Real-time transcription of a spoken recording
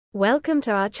Welcome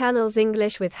to our channels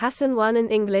English with Hassane 1 and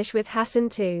English with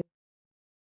Hassane 2.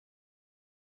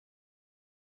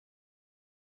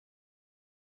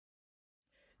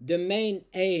 The main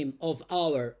aim of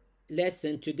our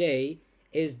lesson today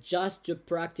is just to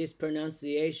practice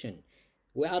pronunciation.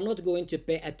 We are not going to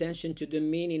pay attention to the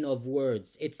meaning of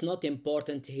words. It's not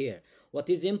important here. What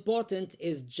is important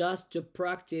is just to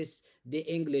practice the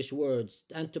English words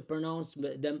and to pronounce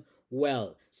them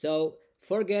well. So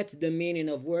forget the meaning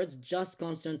of words, just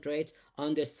concentrate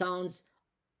on the sounds,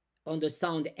 on the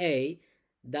sound A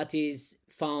that is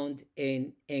found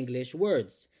in English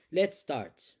words. Let's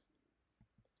start.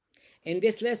 In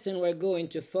this lesson, we're going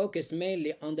to focus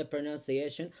mainly on the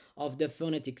pronunciation of the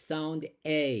phonetic sound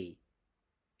A.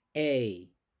 A.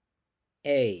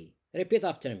 A. Repeat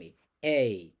after me.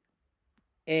 A.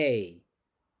 A.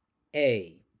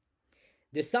 A.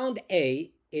 The sound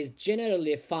A is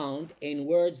generally found in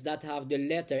words that have the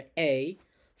letter A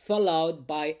followed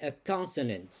by a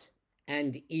consonant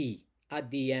and E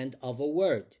at the end of a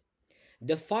word.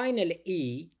 The final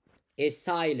E is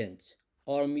silent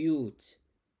or mute.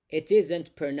 It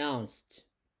isn't pronounced.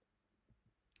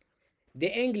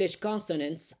 The English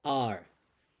consonants are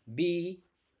B,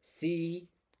 C,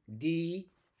 D,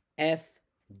 F,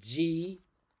 G,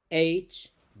 H,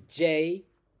 J,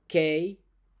 K,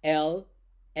 L,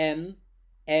 M,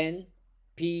 N,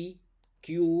 P,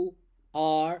 Q,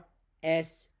 R,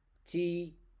 S,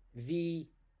 T, V,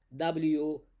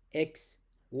 W, X,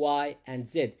 Y, and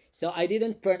Z. So I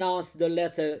didn't pronounce the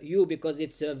letter U because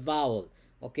it's a vowel.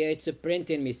 Okay, it's a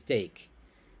printing mistake.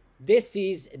 This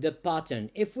is the pattern.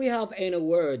 If we have in a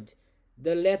word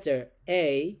the letter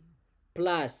A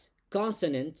plus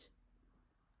consonant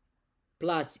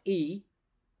plus E,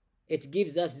 it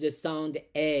gives us the sound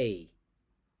A.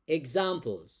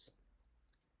 Examples: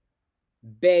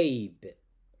 babe.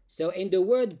 So in the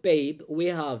word babe, we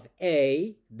have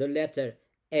A, the letter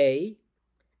A,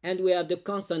 and we have the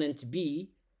consonant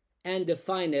B, and the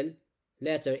final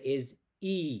letter is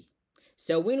E.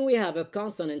 So when we have a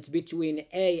consonant between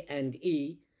A and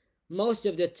E, most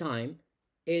of the time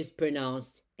is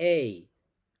pronounced A.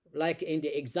 Like in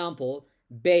the example,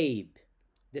 babe.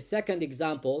 The second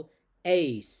example,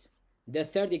 ace. The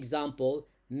third example,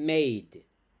 maid.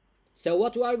 So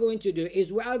what we are going to do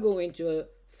is we are going to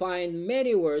find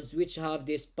many words which have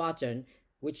this pattern,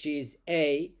 which is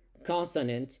A,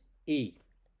 consonant, E.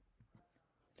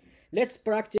 Let's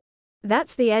practice.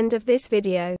 That's the end of this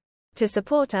video. To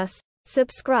support us,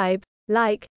 subscribe,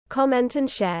 like, comment and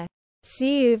share.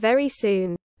 See you very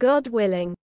soon, God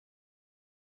willing.